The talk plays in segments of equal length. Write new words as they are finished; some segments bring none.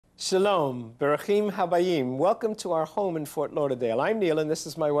Shalom, Berachim Habayim. Welcome to our home in Fort Lauderdale. I'm Neil, and this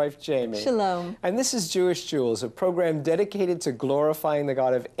is my wife, Jamie. Shalom. And this is Jewish Jewels, a program dedicated to glorifying the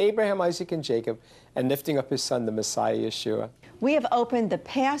God of Abraham, Isaac, and Jacob, and lifting up his son, the Messiah, Yeshua. We have opened the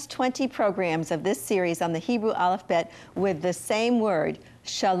past 20 programs of this series on the Hebrew alphabet with the same word,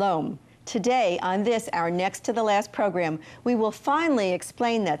 Shalom. Today, on this, our next to the last program, we will finally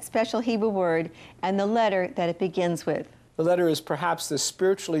explain that special Hebrew word and the letter that it begins with. The letter is perhaps the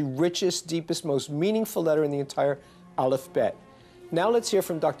spiritually richest, deepest, most meaningful letter in the entire alphabet. Now let's hear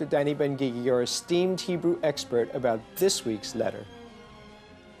from Dr. Danny Ben Gigi, our esteemed Hebrew expert, about this week's letter.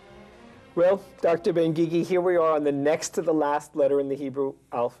 Well, Dr. Ben Gigi, here we are on the next to the last letter in the Hebrew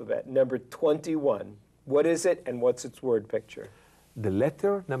alphabet, number 21. What is it, and what's its word picture? The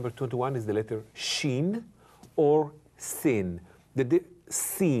letter number 21 is the letter Shin or Sin.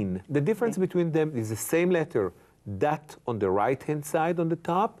 Sin. The difference between them is the same letter. That on the right-hand side on the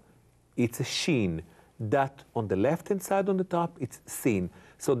top, it's a Shin. That on the left-hand side on the top, it's Sin.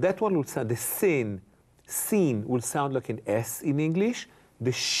 So that one will sound, the Sin will sound like an S in English.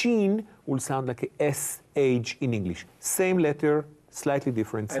 The Shin will sound like a SH in English. Same letter, slightly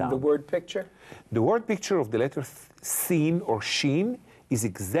different sound. And the word picture? The word picture of the letter Sin or Shin is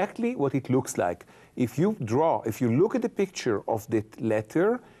exactly what it looks like. If you look at the picture of that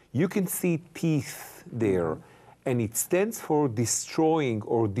letter, you can see teeth there. And it stands for destroying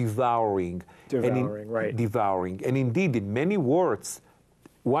or devouring. Devouring. And indeed, in many words,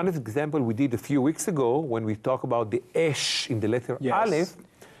 one example we did a few weeks ago when we talked about the Esh in the letter Aleph,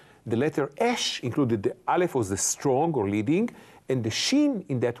 the letter Esh included the Aleph was the strong or leading, and the Shin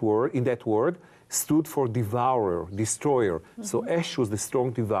in that word stood for devourer, destroyer. So Esh was the strong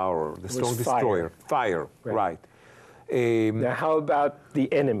devourer, the strong destroyer. Fire, right. Now, how about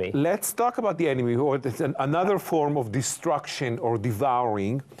the enemy? Let's talk about the enemy, or another form of destruction or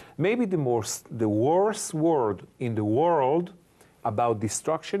devouring. Maybe the worst word in the world about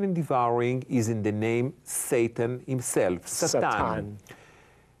destruction and devouring is in the name Satan himself, Satan.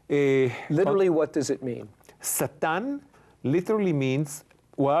 Literally, what does it mean? Satan literally means,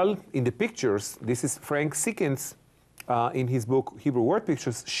 well, in the pictures, this is Frank Sickens, in his book, Hebrew Word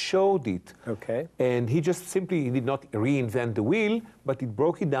Pictures, showed it. Okay. And he just simply did not reinvent the wheel, but it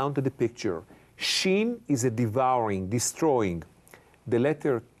broke it down to the picture. Shin is a devouring, destroying. The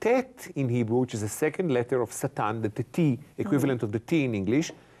letter Tet in Hebrew, which is the second letter of Satan, the T, equivalent of the T in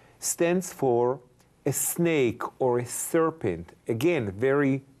English, stands for a snake or a serpent. Again,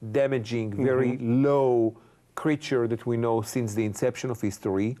 very damaging, very low creature that we know since the inception of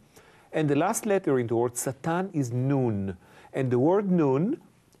history. And the last letter in the word Satan is Nun. And the word Nun,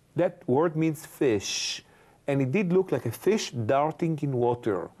 that word means fish. And it did look like a fish darting in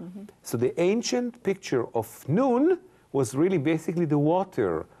water. So the ancient picture of Nun was really basically the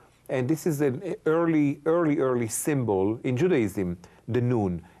water. And this is an early symbol in Judaism, the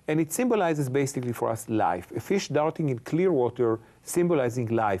Nun. And it symbolizes basically for us life. A fish darting in clear water symbolizing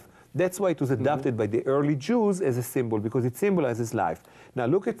life. That's why it was adopted by the early Jews as a symbol, because it symbolizes life. Now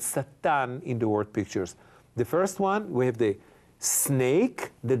look at Satan in the word pictures. The first one, we have the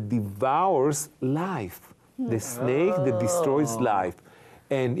snake that devours life. The snake that destroys life.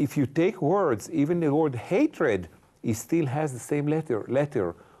 And if you take words, even the word hatred, it still has the same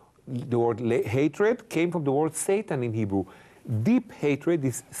letter. The word hatred came from the word Satan in Hebrew. Deep hatred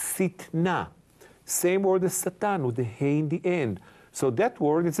is sitna. Same word as Satan with the hay in the end. So that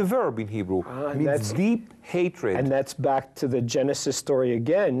word, it's a verb in Hebrew. It means deep hatred. And that's back to the Genesis story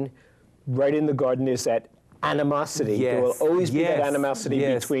again. Right in the garden is that animosity. There will always be that animosity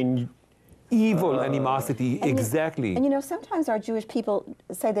between... Evil animosity, exactly. And you know, sometimes our Jewish people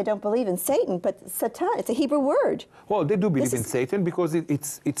say they don't believe in Satan, but Satan, it's a Hebrew word. Well, they do believe in Satan because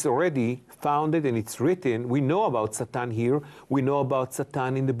it's already founded and it's written. We know about Satan here. We know about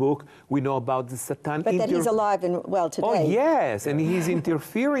Satan in the book. We know about the Satan. But that he's alive and well today. Oh, yes, and he's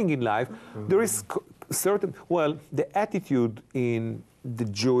interfering in life. There is certain, well, the attitude in the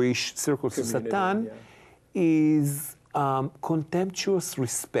Jewish circles of Satan is contemptuous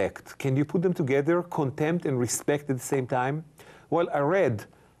respect. Can you put them together, contempt and respect at the same time? Well, I read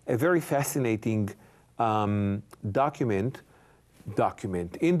a very fascinating document.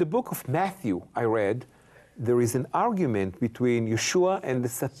 In the book of Matthew, I read, there is an argument between Yeshua and the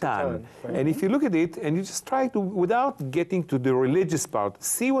Satan. And if you look at it, and you just try to, without getting to the religious part,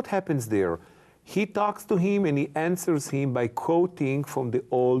 see what happens there. He talks to him and he answers him by quoting from the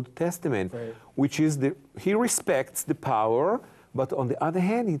Old Testament, which is he respects the power, but on the other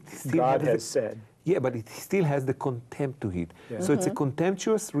hand, it still God has said. Yeah, but it still has the contempt to it. So it's a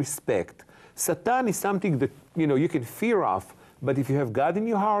contemptuous respect. Satan is something that you can fear of, But if you have God in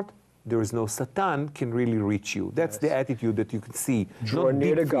your heart, there is no Satan can really reach you. That's the attitude that you can see. Draw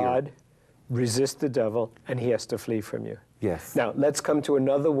near to God, resist the devil, and he has to flee from you. Yes. Now, let's come to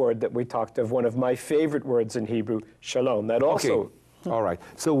another word that we talked of, one of my favorite words in Hebrew, shalom. That also... Okay. All right.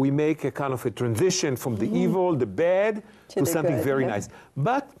 So we make a kind of a transition from the evil, the bad, to something good, very yeah. nice.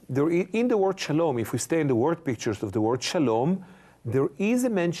 But there, in the word shalom, if we stay in the word pictures of the word shalom, there is a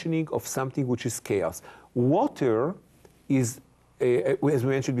mentioning of something which is chaos. Water is, as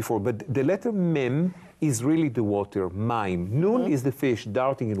we mentioned before, but the letter mem is really the water, mime. Nun is the fish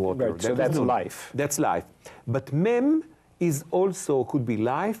darting in water. Right, so that's life. That's life. But mem is also, could be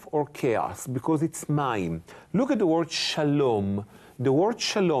life or chaos, because it's mime. Look at the word shalom. The word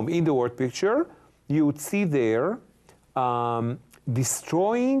shalom, in the word picture, you would see there,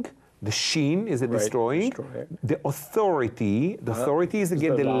 destroying, the Shin is a destroying. Destroyer. The authority is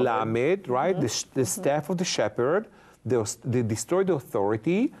again the lamed, right? The staff of the shepherd. They destroy the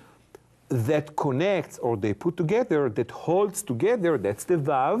authority that connects, or they put together, that holds together, that's the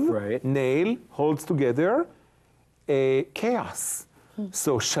vav, Right. nail, holds together, chaos.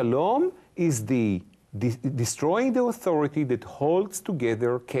 So shalom is the destroying the authority that holds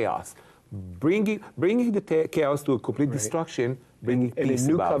together chaos, bringing the chaos to a complete destruction, bringing And peace in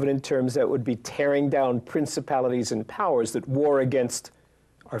New about. Covenant terms, that would be tearing down principalities and powers that war against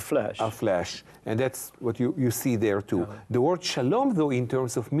our flesh. Our flesh. And that's what you see there too. The word shalom, though, in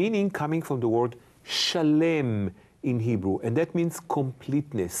terms of meaning, coming from the word shalem in Hebrew, and that means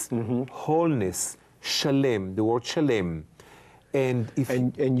completeness, wholeness, shalem, the word shalem. And if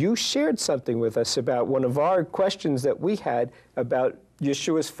And you shared something with us about one of our questions that we had about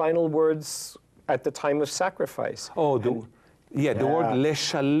Yeshua's final words at the time of sacrifice. Oh, the word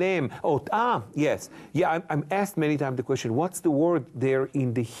leshalem. Yes. Yeah, I'm asked many times the question, what's the word there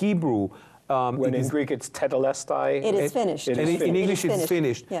in the Hebrew? When in Greek it's tetelestai. It is finished. It is And in finished. English it's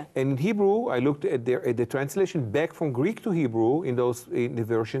finished. Yeah. And in Hebrew, I looked at the translation back from Greek to Hebrew in the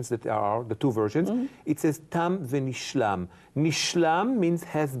versions that are, the two versions. It says tam venishlam. Nishlam means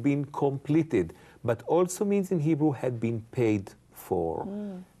has been completed, but also means in Hebrew had been paid for.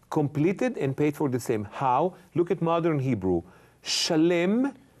 Completed and paid for the same. How? Look at modern Hebrew.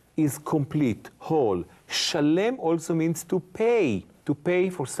 Shalem is complete, whole. Shalem also means to pay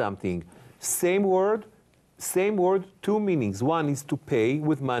for something. Same word, two meanings. One is to pay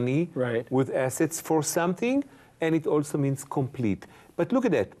with money, with assets for something, and it also means complete. But look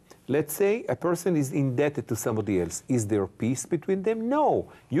at that. Let's say a person is indebted to somebody else. Is there peace between them?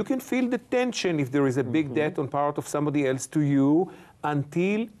 No. You can feel the tension if there is a big debt on part of somebody else to you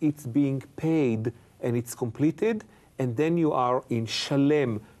until it's being paid and it's completed, and then you are in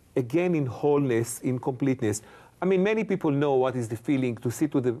shalem, again in wholeness, in completeness. I mean, many people know what is the feeling to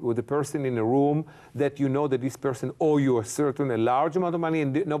sit with a person in a room that you know that this person owes you a large amount of money,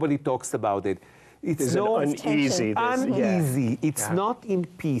 and nobody talks about it. It's not uneasy. Uneasy. It's not in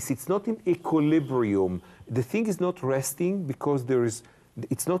peace. It's not in equilibrium. The thing is not resting because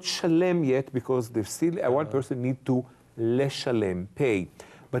it's not shalem yet, because there's still one person needs to leshalem, pay.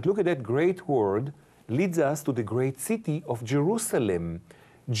 But look at that great word leads us to the great city of Jerusalem.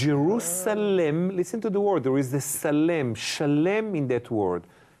 Jerusalem, listen to the word, there is the salem, shalem in that word.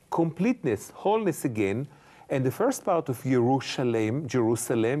 Completeness, wholeness again. And the first part of Jerusalem,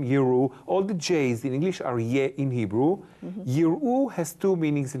 Yeru, all the J's in English are Ye in Hebrew. Yeru has two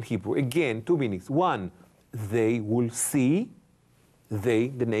meanings in Hebrew. Again, two meanings. One, they will see. They,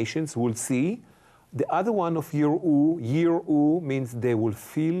 the nations, will see. The other one of Yeru means they will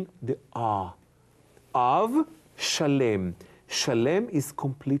feel the awe of Shalem. Shalem is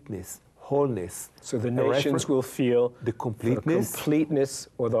completeness, wholeness. So the nations will feel the completeness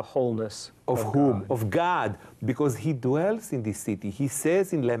or the wholeness of whom? God. Of God, because He dwells in this city. He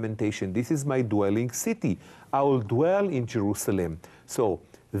says in Lamentation, this is my dwelling city. I will dwell in Jerusalem. So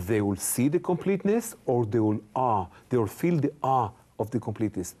they will see the completeness, or they will feel the awe of the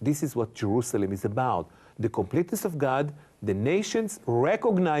completeness. This is what Jerusalem is about. The completeness of God, the nations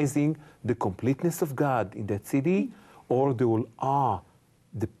recognizing the completeness of God in that city, or they will awe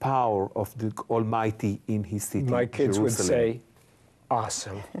the power of the Almighty in His city. My kids Jerusalem. would say,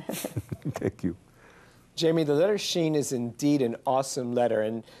 awesome. Thank you. Jamie, the letter Sheen is indeed an awesome letter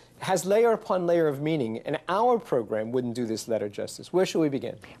and has layer upon layer of meaning, and our program wouldn't do this letter justice. Where shall we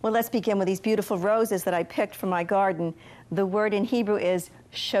begin? Well, let's begin with these beautiful roses that I picked from my garden. The word in Hebrew is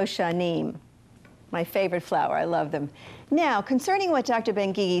shoshanim, my favorite flower. I love them. Now, concerning what Dr.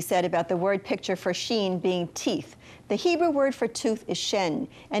 Ben Gigi said about the word picture for Sheen being teeth, the Hebrew word for tooth is shen,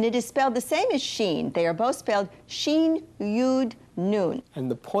 and it is spelled the same as Sheen. They are both spelled Shin, Yud, Nun.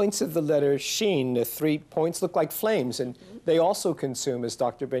 And the points of the letter Sheen, the 3 points, look like flames. And They also consume, as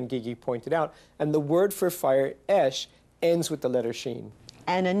Dr. Ben Gigi pointed out, and the word for fire, esh, ends with the letter Sheen.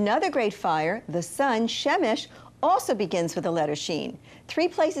 And another great fire, the sun, Shemesh, also begins with the letter Sheen. 3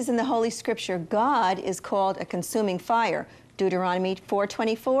 places in the Holy Scripture, God is called a consuming fire. Deuteronomy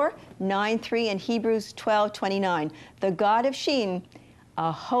 4:24, 9:3, and Hebrews 12:29. The God of Sheen,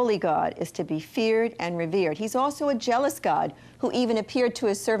 a holy God, is to be feared and revered. He's also a jealous God who even appeared to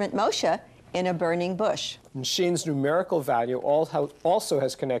his servant Moshe in a burning bush. And Sheen's numerical value also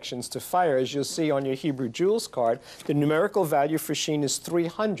has connections to fire. As you'll see on your Hebrew Jewels card, the numerical value for Sheen is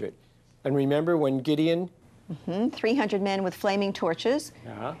 300. And remember when Gideon... 300 men with flaming torches.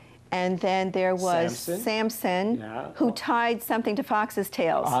 Yeah. And then there was Samson who tied something to foxes'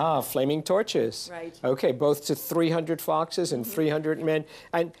 tails. Ah, flaming torches. Right. Okay, both to 300 foxes and 300 men.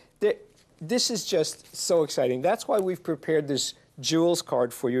 And this is just so exciting. That's why we've prepared this Jewels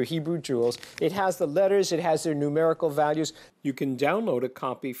card for your Hebrew Jewels. It has the letters, it has their numerical values. You can download a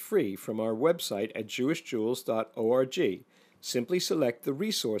copy free from our website at jewishjewels.org. Simply select the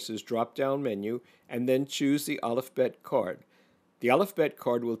Resources drop-down menu and then choose the Aleph Bet card. The Aleph Bet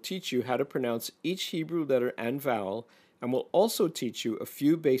card will teach you how to pronounce each Hebrew letter and vowel, and will also teach you a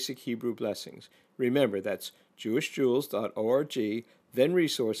few basic Hebrew blessings. Remember, that's jewishjewels.org, then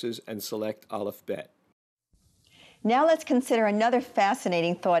Resources, and select Aleph Bet. Now let's consider another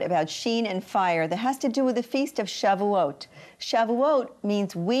fascinating thought about Sheen and fire that has to do with the feast of Shavuot. Shavuot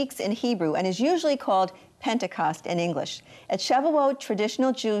means weeks in Hebrew and is usually called Pentecost in English. At Shavuot,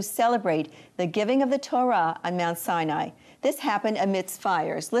 traditional Jews celebrate the giving of the Torah on Mount Sinai. This happened amidst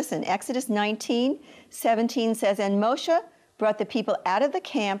fires. Listen, Exodus 19:17 says, "And Moshe brought the people out of the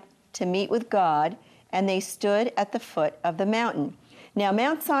camp to meet with God, and they stood at the foot of the mountain." Now,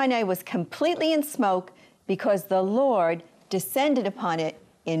 Mount Sinai was completely in smoke because the Lord descended upon it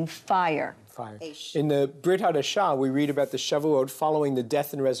in fire. In the Brit Hadashah, we read about the Shavuot following the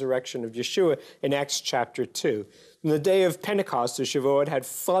death and resurrection of Yeshua in Acts chapter 2. On the day of Pentecost, the Shavuot had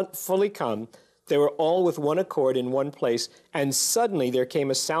fully come. They were all with one accord in one place, and suddenly there came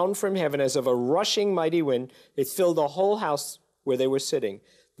a sound from heaven as of a rushing mighty wind. It filled the whole house where they were sitting.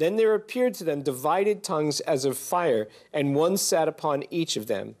 Then there appeared to them divided tongues as of fire, and one sat upon each of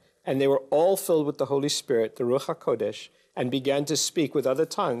them. And they were all filled with the Holy Spirit, the Ruach HaKodesh, and began to speak with other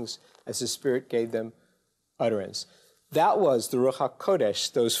tongues as the Spirit gave them utterance. That was the Ruach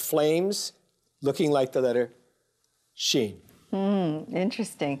HaKodesh, those flames looking like the letter Sheen.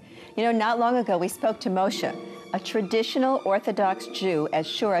 Interesting. You know, not long ago we spoke to Moshe, a traditional Orthodox Jew, at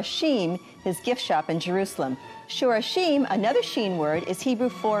Shurashim, his gift shop in Jerusalem. Shurashim, another Sheen word, is Hebrew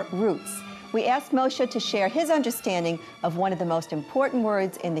for roots. We asked Moshe to share his understanding of one of the most important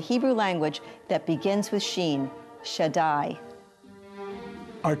words in the Hebrew language that begins with Sheen, Shaddai.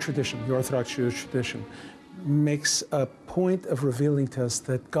 Our tradition, the Orthodox Jewish tradition, makes a point of revealing to us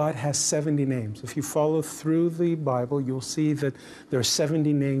that God has 70 names. If you follow through the Bible, you'll see that there are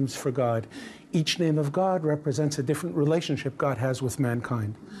 70 names for God. Each name of God represents a different relationship God has with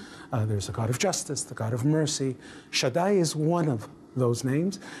mankind. There's the God of justice, the God of mercy. Shaddai is one of those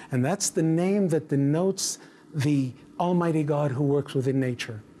names, and that's the name that denotes the Almighty God who works within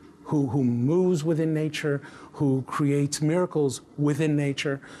nature, who moves within nature, who creates miracles within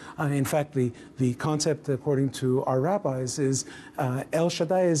nature. In fact, the concept, according to our rabbis, is El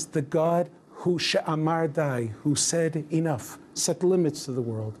Shaddai is the God who She'amar Dai, who said enough, set limits to the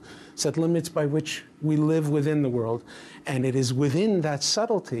world, set limits by which we live within the world. And it is within that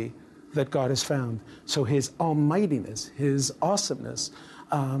subtlety that God is found. So his almightiness, his awesomeness,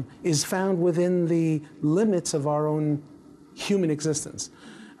 is found within the limits of our own human existence.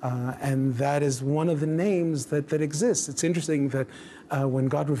 And that is one of the names that exists. It's interesting that when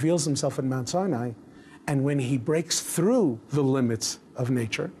God reveals himself at Mount Sinai, and when he breaks through the limits of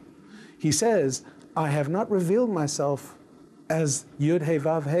nature, he says, I have not revealed myself as Yud He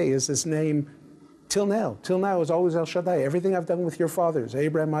Vav He, as this name, till now. Till now is always El Shaddai. Everything I've done with your fathers,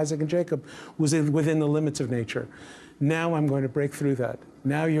 Abraham, Isaac, and Jacob, was within the limits of nature. Now I'm going to break through that.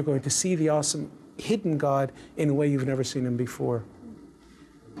 Now you're going to see the awesome hidden God in a way you've never seen him before.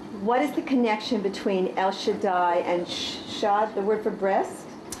 What is the connection between El Shaddai and Shad, the word for breast?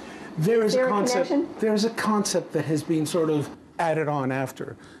 There's a concept that has been sort of added on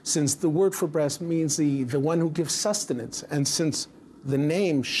after, since the word for breast means the one who gives sustenance, and since the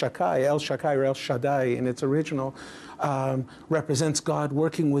name Shakai, El Shakai or El Shaddai in its original, represents God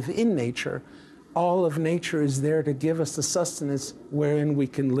working within nature, all of nature is there to give us the sustenance wherein we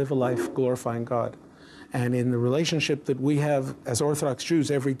can live a life glorifying God. And in the relationship that we have as Orthodox Jews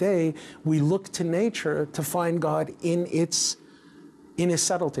every day, we look to nature to find God in its in his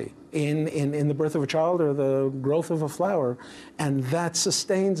subtlety, in the birth of a child or the growth of a flower. And that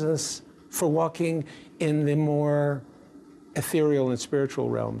sustains us for walking in the more ethereal and spiritual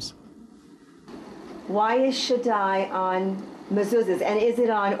realms. Why is Shaddai on mezuzahs? And is it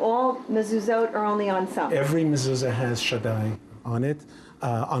on all mezuzot or only on some? Every mezuzah has Shaddai on it,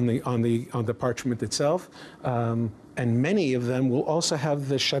 on the parchment itself. And many of them will also have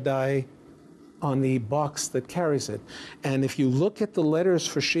the Shaddai on the box that carries it. And if you look at the letters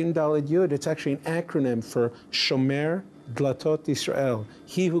for Shin Daled Yud, it's actually an acronym for Shomer Dlatot Israel,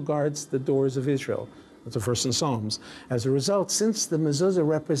 he who guards the doors of Israel. That's a verse in Psalms. As a result, since the mezuzah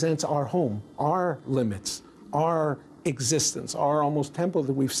represents our home, our limits, our existence, our almost temple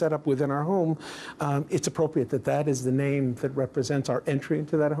that we've set up within our home, it's appropriate that that is the name that represents our entry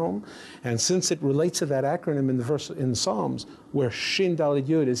into that home. And since it relates to that acronym in the verse in Psalms, where Shin Daled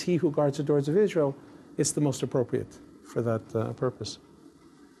Yud is he who guards the doors of Israel, it's the most appropriate for that purpose.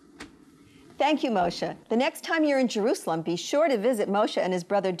 Thank you, Moshe. The next time you're in Jerusalem, be sure to visit Moshe and his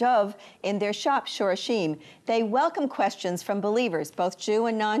brother Dov in their shop, Shorashim. They welcome questions from believers, both Jew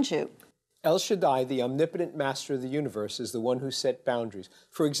and non-Jew. El Shaddai, the omnipotent master of the universe, is the one who set boundaries.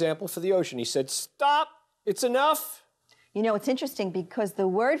 For example, for the ocean, he said, stop, it's enough. You know, it's interesting because the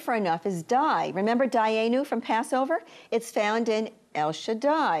word for enough is Dai. Remember Dayenu from Passover? It's found in El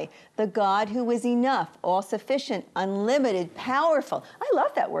Shaddai, the God who is enough, all-sufficient, unlimited, powerful. I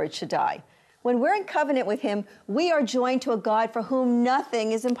love that word, Shaddai. When we're in covenant with him, we are joined to a God for whom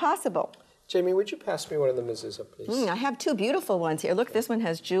nothing is impossible. Jamie, would you pass me one of the mezuzah, please? I have two beautiful ones here. Look, this one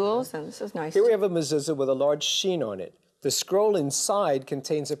has jewels, and this is nice. Here we have a mezuzah with a large sheen on it. The scroll inside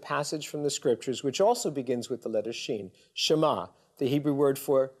contains a passage from the scriptures, which also begins with the letter Sheen. Shema, the Hebrew word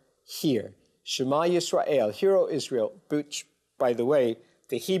for hear. Shema Yisrael, hear, O Israel, which, by the way,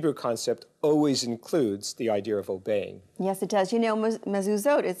 the Hebrew concept always includes the idea of obeying. Yes, it does. You know,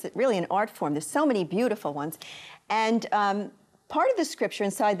 mezuzot is really an art form. There's so many beautiful ones. And part of the scripture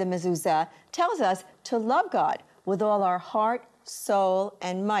inside the mezuzah tells us to love God with all our heart, soul,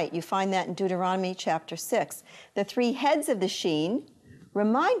 and might. You find that in Deuteronomy chapter 6. The three heads of the sheen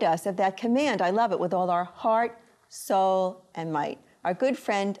remind us of that command. I love it, with all our heart, soul, and might. Our good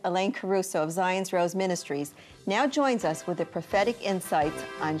friend Elaine Caruso of Zion's Rose Ministries now joins us with the prophetic insights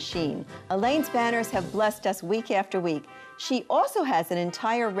on Sheen. Elaine's banners have blessed us week after week. She also has an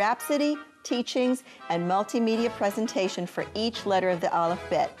entire rhapsody, teachings, and multimedia presentation for each letter of the Aleph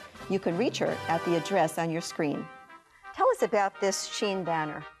Bet. You can reach her at the address on your screen. Tell us about this Sheen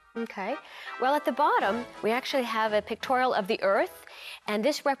banner. Okay. Well, at the bottom, we actually have a pictorial of the earth, and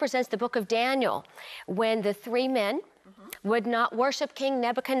this represents the book of Daniel, when the three men would not worship King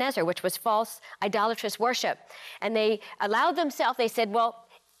Nebuchadnezzar, which was false, idolatrous worship. And they allowed themselves, they said, well,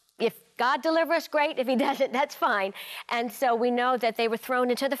 if God delivers us, great. If he doesn't, that's fine. And so we know that they were thrown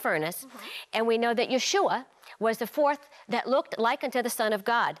into the furnace. And we know that Yeshua was the fourth that looked like unto the Son of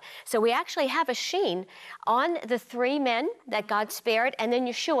God. So we actually have a sheen on the three men that God spared, and then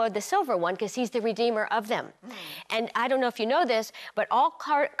Yeshua, the silver one, because he's the redeemer of them. And I don't know if you know this, but all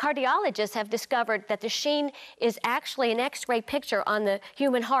cardiologists have discovered that the sheen is actually an X-ray picture on the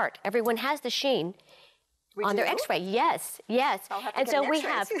human heart. Everyone has the sheen. On their X-ray, yes, yes. And so we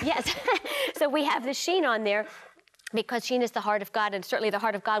have, yes, so we have the sheen on there because Sheen is the heart of God, and certainly the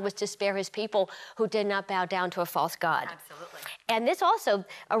heart of God was to spare his people who did not bow down to a false God. Absolutely. And this also,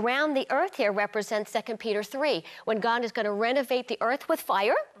 around the earth here, represents 2 Peter 3, when God is going to renovate the earth with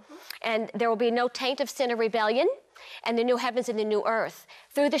fire, and there will be no taint of sin or rebellion, and the new heavens and the new earth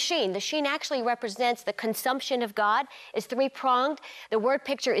through the sheen. The sheen actually represents the consumption of God. It's three-pronged. The word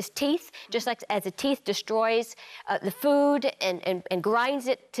picture is teeth, just like as a teeth destroys the food and grinds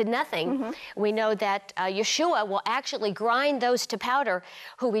it to nothing. We know that Yeshua will actually grind those to powder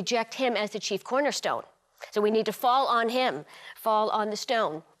who reject him as the chief cornerstone. So we need to fall on him, fall on the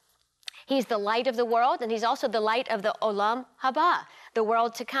stone. He's the light of the world, and he's also the light of the Olam Haba, the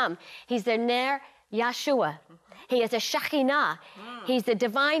world to come. He's the Ner Yeshua. He is a Shekhinah. He's the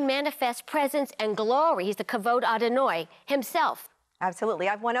divine manifest presence and glory. He's the Kavod Adonai himself. Absolutely.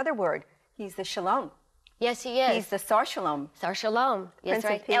 I have one other word. He's the Shalom. Yes, he is. He's the Sar Shalom. Sar Shalom. Yes,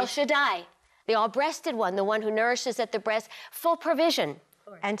 right. El Shaddai, the all-breasted one, the one who nourishes at the breast, full provision.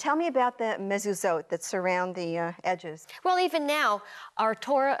 And tell me about the mezuzot that surround the edges. Well, even now, our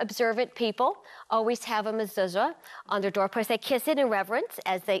Torah-observant people always have a mezuzah on their doorpost. They kiss it in reverence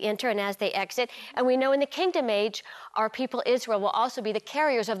as they enter and as they exit. And we know in the Kingdom Age, our people Israel will also be the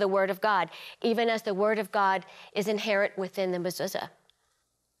carriers of the Word of God, even as the Word of God is inherent within the mezuzah.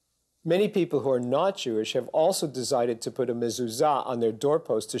 Many people who are not Jewish have also decided to put a mezuzah on their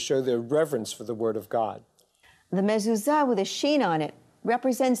doorpost to show their reverence for the Word of God. The mezuzah with a sheen on it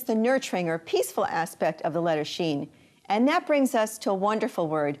represents the nurturing or peaceful aspect of the letter Sheen. And that brings us to a wonderful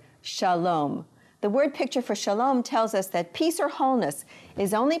word, shalom. The word picture for shalom tells us that peace or wholeness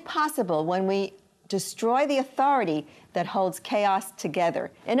is only possible when we destroy the authority that holds chaos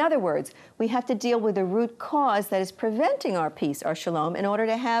together. In other words, we have to deal with the root cause that is preventing our peace, or shalom, in order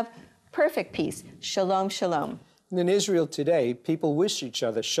to have perfect peace. Shalom, shalom. In Israel today, people wish each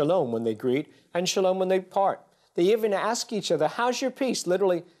other shalom when they greet and shalom when they part. They even ask each other, how's your peace?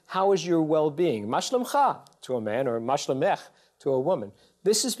 Literally, how is your well-being? Mashlamcha to a man, or mashlamech to a woman.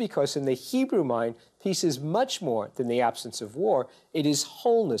 This is because in the Hebrew mind, peace is much more than the absence of war. It is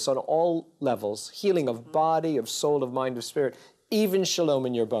wholeness on all levels, healing of body, of soul, of mind, of spirit, even shalom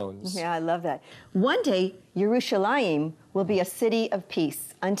in your bones. Yeah, I love that. One day, Yerushalayim will be a city of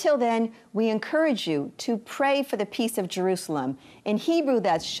peace. Until then, we encourage you to pray for the peace of Jerusalem. In Hebrew,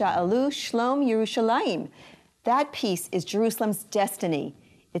 that's Sha'alu Shlom Yerushalayim. That peace is Jerusalem's destiny.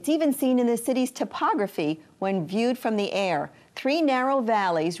 It's even seen in the city's topography when viewed from the air. 3 narrow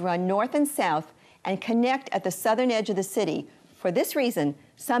valleys run north and south and connect at the southern edge of the city. For this reason,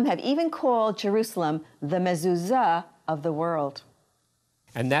 some have even called Jerusalem the mezuzah of the world.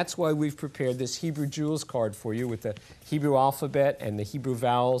 And that's why we've prepared this Hebrew Jewels card for you with the Hebrew alphabet and the Hebrew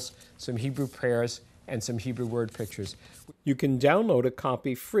vowels, some Hebrew prayers, and some Hebrew word pictures. You can download a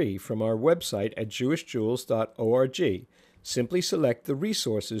copy free from our website at jewishjewels.org. Simply select the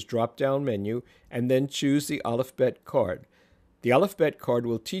Resources drop-down menu and then choose the Aleph Bet card. The Aleph Bet card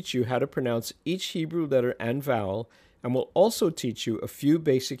will teach you how to pronounce each Hebrew letter and vowel, and will also teach you a few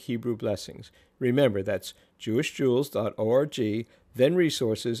basic Hebrew blessings. Remember, that's jewishjewels.org, then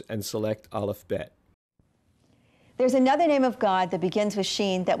Resources, and select Aleph Bet. There's another name of God that begins with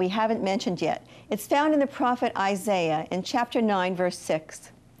Sheen that we haven't mentioned yet. It's found in the prophet Isaiah in chapter 9, verse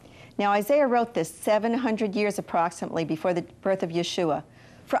 6. Now, Isaiah wrote this 700 years approximately before the birth of Yeshua.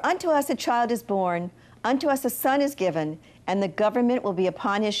 For unto us a child is born, unto us a son is given, and the government will be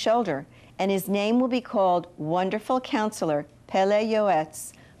upon his shoulder, and his name will be called Wonderful Counselor, Pele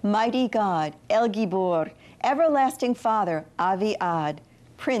Yoetz, Mighty God, El Gibor, Everlasting Father, Avi Ad,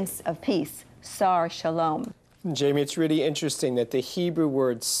 Prince of Peace, Sar Shalom. Jamie, it's really interesting that the Hebrew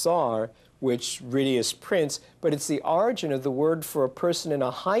word sar, which really is prince, but it's the origin of the word for a person in a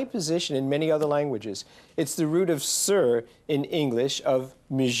high position in many other languages. It's the root of sir in English, of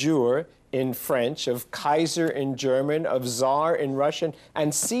mijur in French, of Kaiser in German, of Tsar in Russian,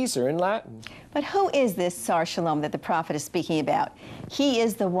 and Caesar in Latin. But who is this Sar Shalom that the prophet is speaking about? He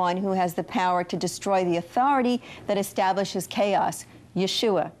is the one who has the power to destroy the authority that establishes chaos.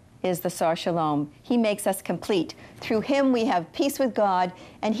 Yeshua is the Sar Shalom. He makes us complete. Through him we have peace with God,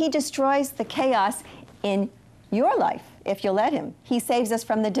 and he destroys the chaos in your life, if you'll let him. He saves us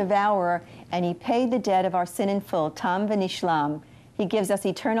from the devourer, and he paid the debt of our sin in full, tam v'nishlam. He gives us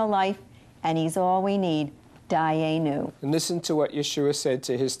eternal life, and he's all we need, dayenu. And listen to what Yeshua said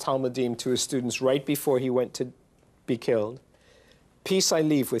to his Talmudim, to his students, right before he went to be killed. Peace I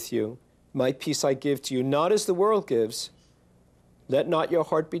leave with you, my peace I give to you, not as the world gives. Let not your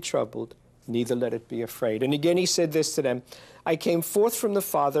heart be troubled, neither let it be afraid. And again he said this to them, I came forth from the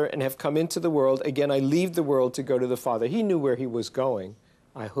Father and have come into the world. Again, I leave the world to go to the Father. He knew where he was going.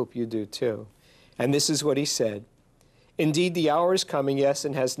 I hope you do too. And this is what he said. Indeed, the hour is coming, yes,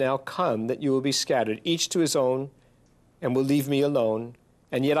 and has now come, that you will be scattered, each to his own, and will leave me alone.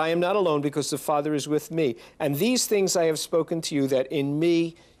 And yet I am not alone, because the Father is with me. And these things I have spoken to you, that in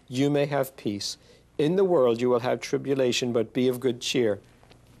me you may have peace. In the world you will have tribulation, but be of good cheer.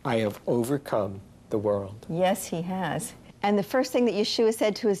 I have overcome the world. Yes, he has. And the first thing that Yeshua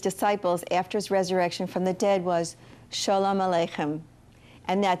said to his disciples after his resurrection from the dead was, Shalom Aleichem.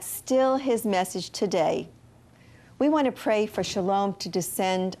 And that's still his message today. We want to pray for shalom to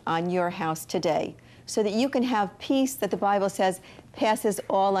descend on your house today, so that you can have peace that the Bible says passes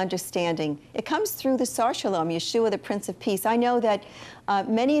all understanding. It comes through the Sar Shalom, Yeshua, the Prince of Peace. I know that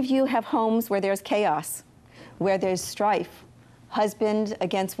many of you have homes where there's chaos, where there's strife, husband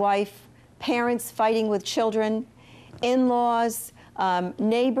against wife, parents fighting with children, in-laws,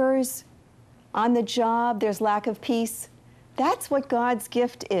 neighbors, on the job, there's lack of peace. That's what God's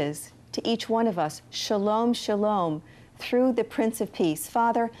gift is to each one of us. Shalom, shalom, through the Prince of Peace.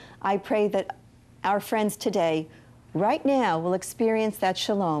 Father, I pray that our friends today, right now, will experience that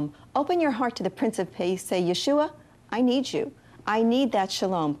shalom. Open your heart to the Prince of Peace. Say, Yeshua, I need you. I need that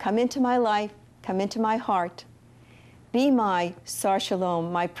shalom. Come into my life. Come into my heart. Be my Sar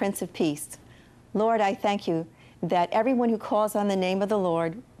Shalom, my Prince of Peace. Lord, I thank you that everyone who calls on the name of the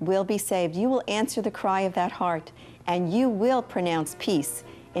Lord will be saved. You will answer the cry of that heart, and you will pronounce peace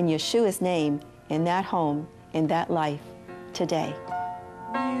in Yeshua's name, in that home, in that life, today.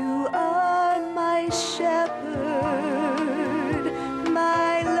 salvation.